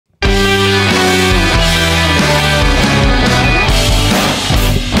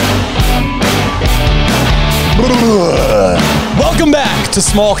to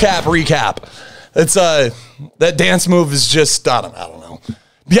small cap recap. It's that dance move is just, I don't know.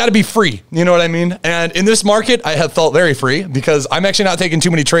 You got to be free. You know what I mean? And in this market, I have felt very free because I'm actually not taking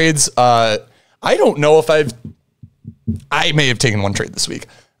too many trades. I don't know if I may have taken one trade this week.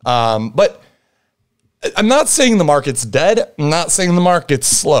 But I'm not saying the market's dead. I'm not saying the market's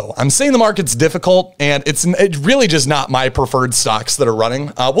slow. I'm saying the market's difficult, and it's really just not my preferred stocks that are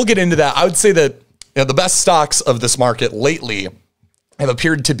running. We'll get into that. I would say that the best stocks of this market lately have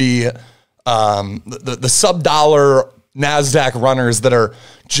appeared to be the sub-dollar NASDAQ runners that are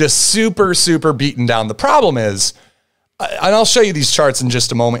just super, super beaten down. The problem is, and I'll show you these charts in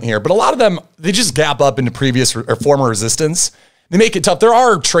just a moment here, but a lot of them, they just gap up into previous or former resistance. They make it tough. There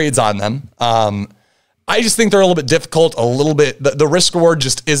are trades on them. I just think they're a little bit difficult, a little bit, the risk reward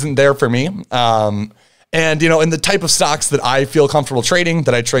just isn't there for me. And, in the type of stocks that I feel comfortable trading,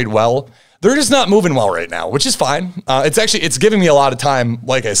 that I trade well, they're just not moving well right now, which is fine. It's giving me a lot of time,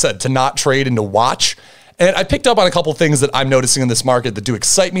 like I said, to not trade and to watch. And I picked up on a couple of things that I'm noticing in this market that do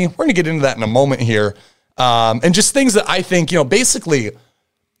excite me. We're going to get into that in a moment here. And just things that I think, basically,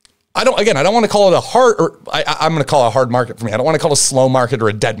 I don't want to call it a hard, I'm going to call it a hard market for me. I don't want to call it a slow market or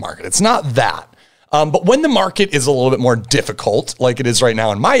a dead market. It's not that. But when the market is a little bit more difficult, like it is right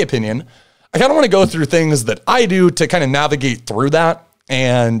now, in my opinion, I kind of want to go through things that I do to kind of navigate through that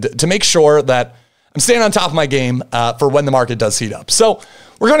and to make sure that I'm staying on top of my game for when the market does heat up. So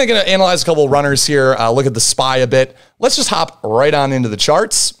we're going to analyze a couple of runners here, look at the SPY a bit. Let's just hop right on into the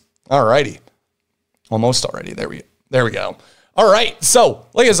charts. All righty. Almost already. There we go. All right. So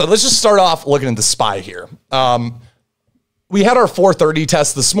like I said, let's just start off looking at the SPY here. We had our 430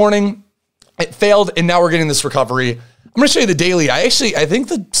 test this morning. It failed, and now we're getting this recovery. I'm going to show you the daily. I think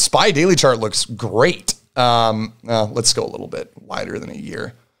the SPY daily chart looks great. Let's go a little bit wider than a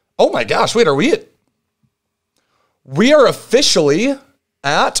year. Oh my gosh, wait, we are officially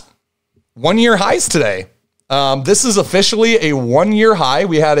at 1 year highs today. This is officially a 1 year high.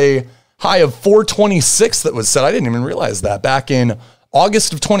 We had a high of 426 that was set. I didn't even realize that back in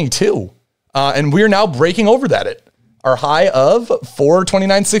August of 22. And we're now breaking over that at our high of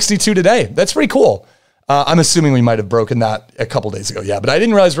 429.62 today. That's pretty cool. I'm assuming we might have broken that a couple days ago. Yeah, but I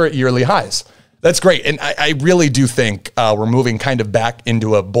didn't realize we're at yearly highs. That's great. And I really do think we're moving kind of back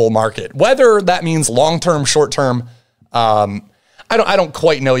into a bull market. Whether that means long-term, short-term, I don't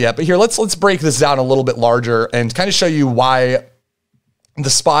quite know yet. But here, let's break this down a little bit larger and kind of show you why the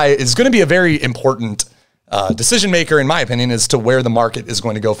SPY is going to be a very important decision maker, in my opinion, as to where the market is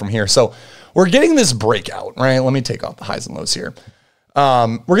going to go from here. So we're getting this breakout, right? Let me take off the highs and lows here.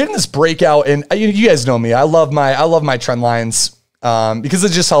 We're getting this breakout, and you guys know me. I love my trend lines because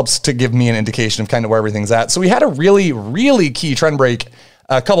it just helps to give me an indication of kind of where everything's at. So we had a really, really key trend break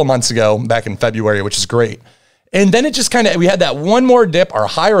a couple months ago, back in February, which is great. And then it just we had that one more dip, our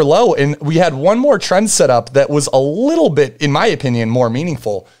high or low, and we had one more trend set up that was a little bit, in my opinion, more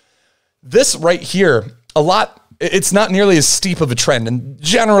meaningful. This right here, it's not nearly as steep of a trend. And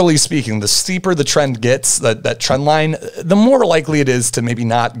generally speaking, the steeper the trend gets, that trend line, the more likely it is to maybe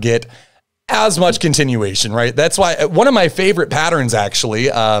not get as much continuation, right? That's why one of my favorite patterns, actually,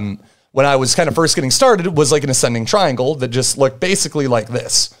 when I was kind of first getting started, was like an ascending triangle that just looked basically like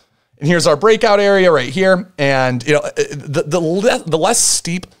this. And here's our breakout area right here. And the less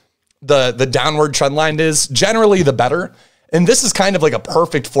steep the downward trend line is, generally the better. And this is kind of like a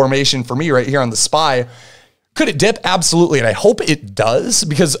perfect formation for me right here on the SPY. Could it dip? Absolutely. And I hope it does,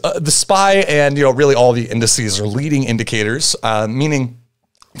 because the SPY and, really all the indices are leading indicators, meaning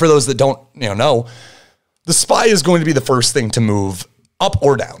for those that don't know, the SPY is going to be the first thing to move up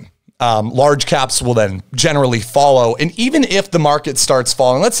or down. Large caps will then generally follow. And even if the market starts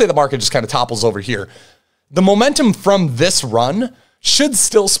falling, let's say the market just kind of topples over here, the momentum from this run should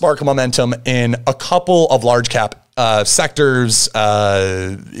still spark a momentum in a couple of large cap sectors.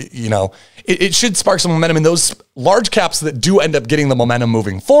 It should spark some momentum in those large caps that do end up getting the momentum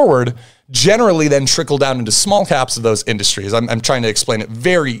moving forward, generally then trickle down into small caps of those industries. I'm trying to explain it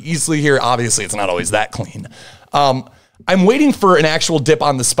very easily here. Obviously, it's not always that clean. I'm waiting for an actual dip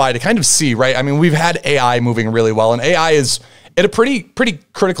on the SPY to kind of see, right? I mean, we've had AI moving really well, and AI is at a pretty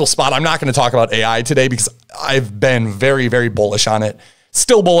critical spot. I'm not going to talk about AI today because I've been very, very bullish on it.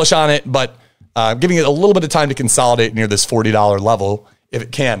 Still bullish on it, but giving it a little bit of time to consolidate near this $40 level if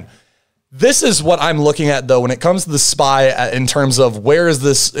it can. This is what I'm looking at, though, when it comes to the SPY in terms of where is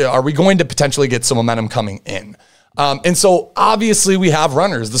this, are we going to potentially get some momentum coming in? And so obviously we have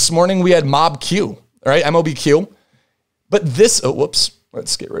runners. This morning we had MobQ, right? MOBQ. But this, whoops,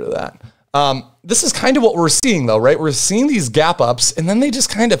 let's get rid of that. This is kind of what we're seeing, though, right? We're seeing these gap ups, and then they just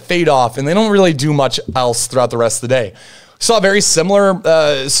kind of fade off, and they don't really do much else throughout the rest of the day. Saw a very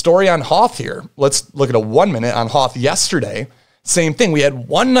similar story on Hoth here. Let's look at a 1 minute on Hoth yesterday. Same thing. We had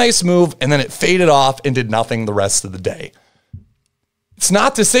one nice move and then it faded off and did nothing the rest of the day. It's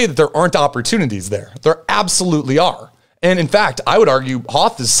not to say that there aren't opportunities there. There absolutely are. And in fact, I would argue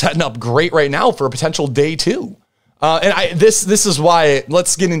Hoth is setting up great right now for a potential day two. This is why,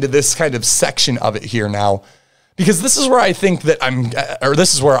 let's get into this kind of section of it here now, because this is where I think that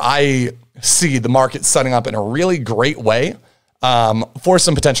this is where I see the market setting up in a really great way for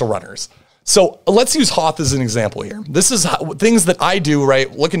some potential runners. So let's use Hoth as an example here. This is things that I do,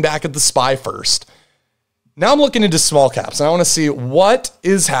 right? Looking back at the SPY first. Now I'm looking into small caps and I want to see what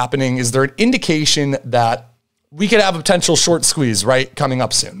is happening. Is there an indication that we could have a potential short squeeze, right, coming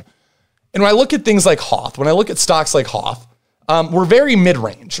up soon? And when I look at things like Hoth, when I look at stocks like Hoth, we're very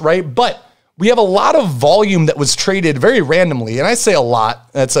mid-range, right? But we have a lot of volume that was traded very randomly. And I say a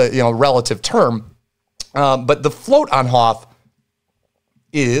lot, that's a relative term. But the float on Hoth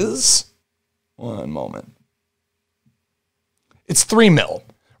is, one moment, it's 3 mil,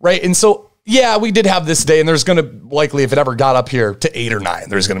 right? And so, yeah, we did have this day, and there's going to likely, if it ever got up here to 8 or 9,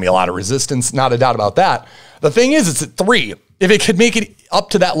 there's going to be a lot of resistance, not a doubt about that. The thing is, it's at 3. If it could make it up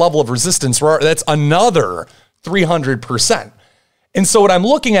to that level of resistance, that's another 300%. And so what I'm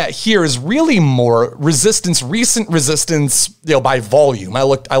looking at here is really more resistance, recent resistance, by volume. I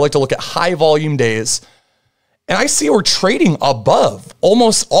like to look at high volume days, and I see we're trading above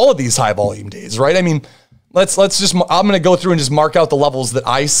almost all of these high volume days, right? I mean, I'm going to go through and just mark out the levels that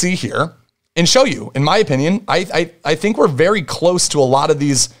I see here and show you. In my opinion, I think we're very close to a lot of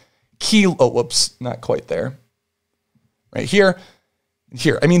these key, not quite there. Right here.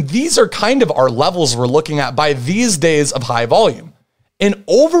 I mean, these are kind of our levels we're looking at by these days of high volume. And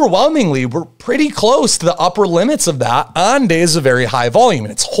overwhelmingly, we're pretty close to the upper limits of that on days of very high volume.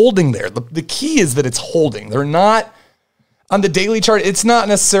 And it's holding there. The key is that it's holding. They're not, on the daily chart, it's not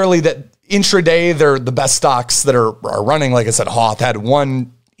necessarily that intraday, they're the best stocks that are running. Like I said, Hoth had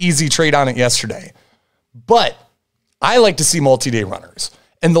one easy trade on it yesterday. But I like to see multi-day runners.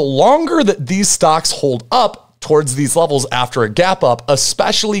 And the longer that these stocks hold up towards these levels after a gap up,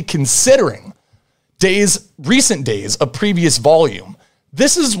 especially considering recent days of previous volume,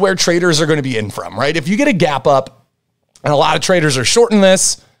 this is where traders are going to be in from, right? If you get a gap up, and a lot of traders are shorting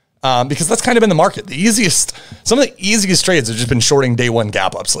this, because that's kind of been the market. Some of the easiest trades have just been shorting day one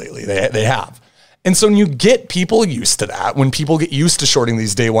gap ups lately. They have. And so when you get people used to that, when people get used to shorting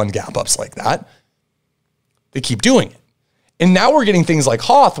these day one gap ups like that, they keep doing it. And now we're getting things like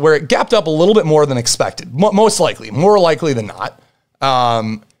Hoth where it gapped up a little bit more than expected, most likely, more likely than not.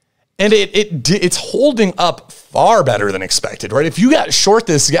 And it's holding up far better than expected, right? If you got short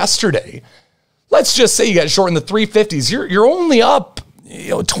this yesterday, let's just say you got short in the 350s, you're only up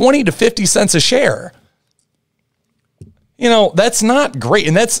 20 to 50 cents a share. That's not great.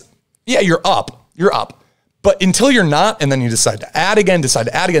 And you're up. But until you're not, and then you decide to add again,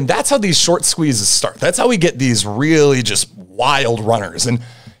 that's how these short squeezes start. That's how we get these really just wild runners. And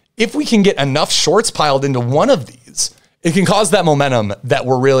if we can get enough shorts piled into one of these, it can cause that momentum that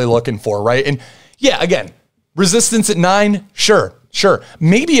we're really looking for, right? And yeah, again, resistance at 9, sure.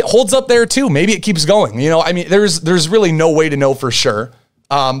 Maybe it holds up there too. Maybe it keeps going. There's really no way to know for sure.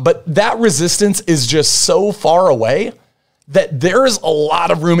 But that resistance is just so far away that there's a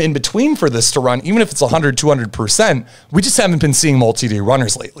lot of room in between for this to run, even if it's 100, 200%. We just haven't been seeing multi-day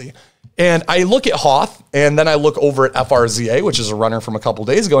runners lately. And I look at Hoth, and then I look over at FRZA, which is a runner from a couple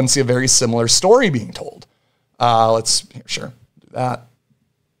days ago, and see a very similar story being told. Do that.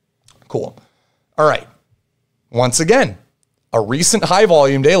 Cool. All right. Once again, a recent high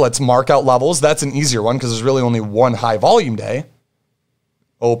volume day. Let's mark out levels. That's an easier one because there's really only one high volume day.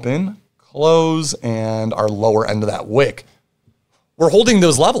 Open, close, and our lower end of that wick. We're holding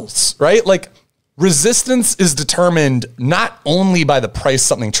those levels, right? Like resistance is determined not only by the price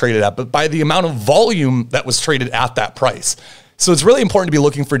something traded at, but by the amount of volume that was traded at that price. So it's really important to be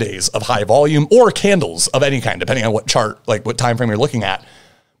looking for days of high volume or candles of any kind, depending on what chart, like what time frame you're looking at.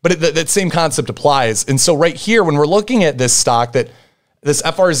 But that same concept applies. And so right here, when we're looking at this stock, this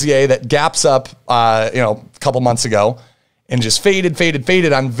FRZA that gaps up, a couple months ago and just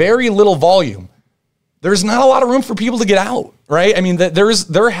faded on very little volume, there's not a lot of room for people to get out, right? I mean, this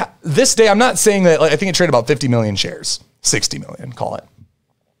day, I'm not saying that, I think it traded about 50 million shares, 60 million, call it.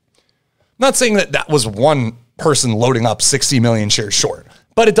 I'm not saying that was one person loading up 60 million shares short,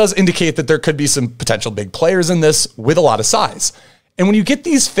 but it does indicate that there could be some potential big players in this with a lot of size. And when you get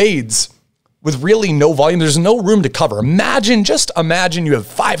these fades with really no volume, there's no room to cover. Imagine you have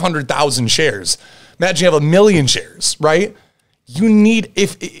 500,000 shares. Imagine you have 1 million shares, right? You need,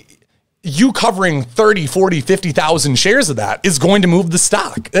 you covering 30, 40, 50,000 shares of that is going to move the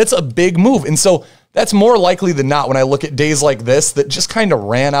stock. That's a big move. And so that's more likely than not when I look at days like this that just kind of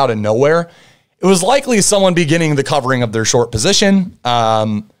ran out of nowhere. It was likely someone beginning the covering of their short position.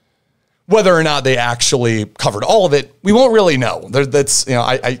 Whether or not they actually covered all of it, we won't really know. That's,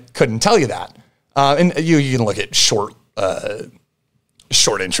 I couldn't tell you that. And you can look at short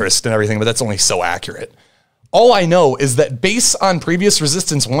interest and everything, but that's only so accurate. All I know is that based on previous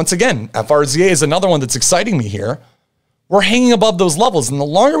resistance, once again, FRZA is another one that's exciting me here. We're hanging above those levels. And the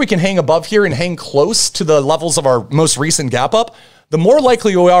longer we can hang above here and hang close to the levels of our most recent gap up, the more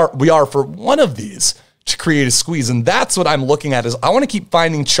likely we are for one of these to create a squeeze. And that's what I'm looking at is I want to keep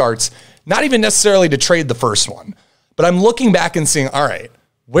finding charts, not even necessarily to trade the first one, but I'm looking back and seeing, all right,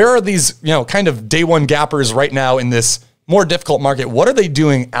 where are these, kind of day one gappers right now in this more difficult market? What are they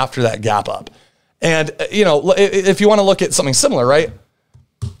doing after that gap up? And, if you want to look at something similar, right?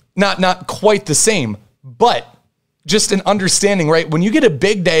 Not quite the same, but just an understanding, right? When you get a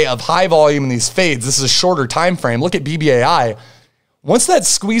big day of high volume in these fades, this is a shorter time frame. Look at BBAI. Once that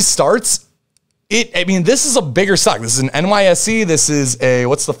squeeze starts, this is a bigger stock. This is an NYSE. This is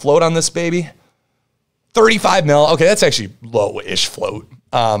what's the float on this baby? 35 mil. Okay, that's actually low-ish float.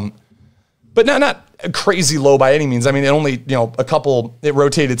 But not crazy low by any means. I mean, it only, it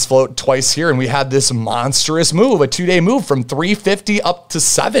rotated its float twice here, and we had this monstrous move, a 2-day move from 350 up to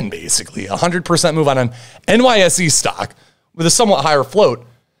 7, basically. 100% move on an NYSE stock with a somewhat higher float.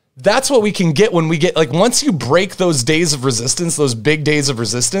 That's what we can get when we get, once you break those days of resistance, those big days of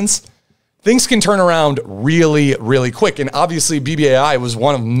resistance, things can turn around really, really quick. And obviously, BBAI was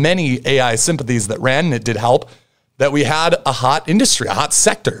one of many AI sympathies that ran, and it did help that we had a hot industry, a hot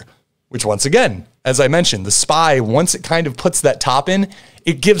sector, which once again, as I mentioned, the SPY, once it kind of puts that top in,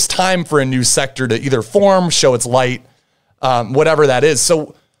 it gives time for a new sector to either form, show its light, whatever that is.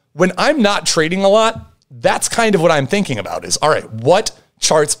 So when I'm not trading a lot, that's kind of what I'm thinking about is, all right, what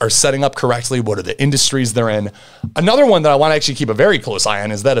charts are setting up correctly? What are the industries they're in? Another one that I want to actually keep a very close eye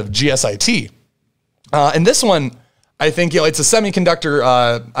on is that of GSIT. And this one, I think, it's a semiconductor,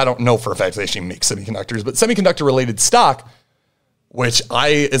 I don't know for a fact they actually make semiconductors, but semiconductor related stock, which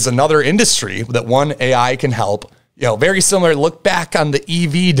is another industry that one AI can help, very similar. Look back on the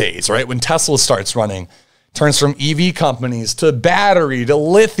EV days, right? When Tesla starts running, turns from EV companies to battery, to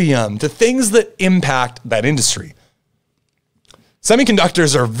lithium, to things that impact that industry.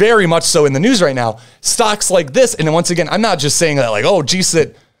 Semiconductors are very much so in the news right now. Stocks like this, and once again, I'm not just saying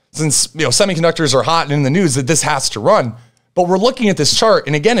that since semiconductors are hot and in the news that this has to run, but we're looking at this chart,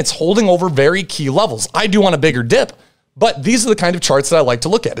 and again, it's holding over very key levels. I do want a bigger dip, but these are the kind of charts that I like to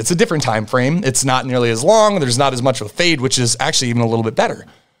look at. It's a different time frame. It's not nearly as long. There's not as much of a fade, which is actually even a little bit better.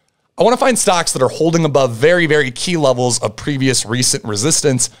 I want to find stocks that are holding above very, very key levels of previous recent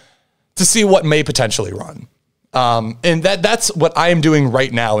resistance to see what may potentially run. And that's what I am doing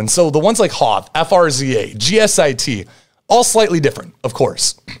right now. And so the ones like Hoth, FRZA, GSIT, all slightly different, of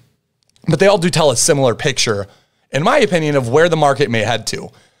course, but they all do tell a similar picture, in my opinion, of where the market may head to.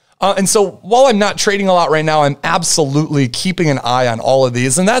 And so while I'm not trading a lot right now, I'm absolutely keeping an eye on all of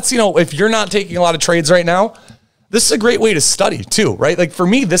these. And that's, if you're not taking a lot of trades right now, this is a great way to study too, right? For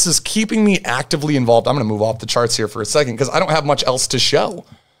me, this is keeping me actively involved. I'm going to move off the charts here for a second because I don't have much else to show.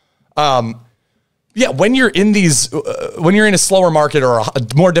 When you're in when you're in a slower market or a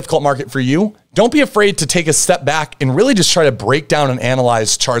more difficult market for you, don't be afraid to take a step back and really just try to break down and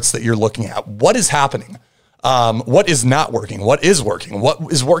analyze charts that you're looking at. What is happening? What is not working? What is working?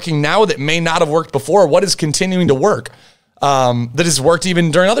 What is working now that may not have worked before? What is continuing to work that has worked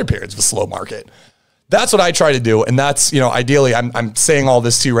even during other periods of a slow market? That's what I try to do. And that's, ideally, I'm saying all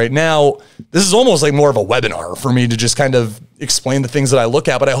this to you right now. This is almost like more of a webinar for me to just kind of explain the things that I look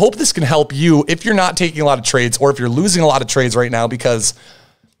at. But I hope this can help you if you're not taking a lot of trades or if you're losing a lot of trades right now because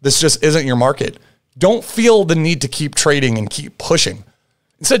this just isn't your market. Don't feel the need to keep trading and keep pushing.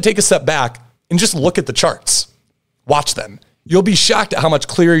 Instead, take a step back and just look at the charts. Watch them. You'll be shocked at how much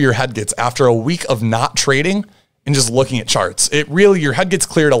clearer your head gets after a week of not trading and just looking at charts. Your head gets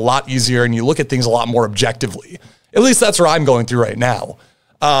cleared a lot easier and you look at things a lot more objectively. At least that's where I'm going through right now.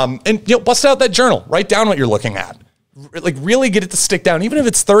 Bust out that journal. Write down what you're looking at. Really get it to stick down, even if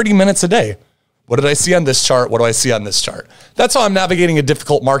it's 30 minutes a day. What did I see on this chart? What do I see on this chart? That's how I'm navigating a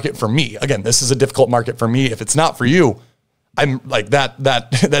difficult market for me. Again, this is a difficult market for me. If it's not for you, I'm like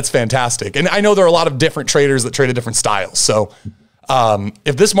that's fantastic. And I know there are a lot of different traders that trade a different styles. So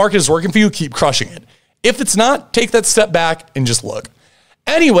if this market is working for you, keep crushing it. If it's not, take that step back and just look.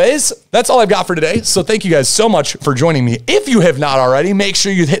 Anyways, that's all I've got for today. So thank you guys so much for joining me. If you have not already, make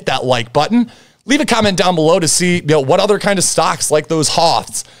sure you hit that like button. Leave a comment down below to see what other kind of stocks like those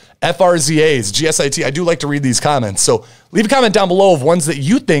Hoths, FRZAs, GSIT. I do like to read these comments. So leave a comment down below of ones that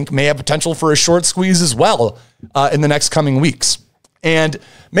you think may have potential for a short squeeze as well in the next coming weeks. And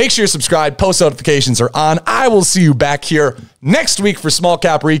make sure you're subscribed. Post notifications are on. I will see you back here next week for Small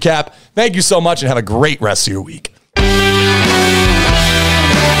Cap Recap. Thank you so much and have a great rest of your week.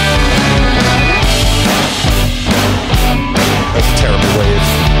 That's a terrible wave.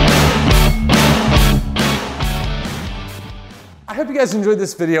 I hope you guys enjoyed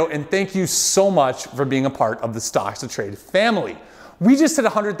this video, and thank you so much for being a part of the Stocks to Trade family. We just hit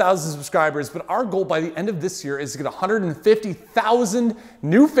 100,000 subscribers, but our goal by the end of this year is to get 150,000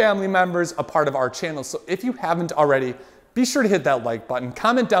 new family members a part of our channel. So if you haven't already, be sure to hit that like button,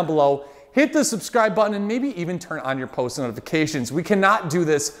 comment down below, hit the subscribe button, and maybe even turn on your post notifications. We cannot do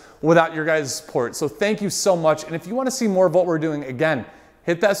this without your guys' support. So thank you so much. And if you want to see more of what we're doing, again,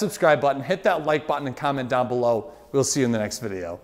 hit that subscribe button, hit that like button, and comment down below. We'll see you in the next video.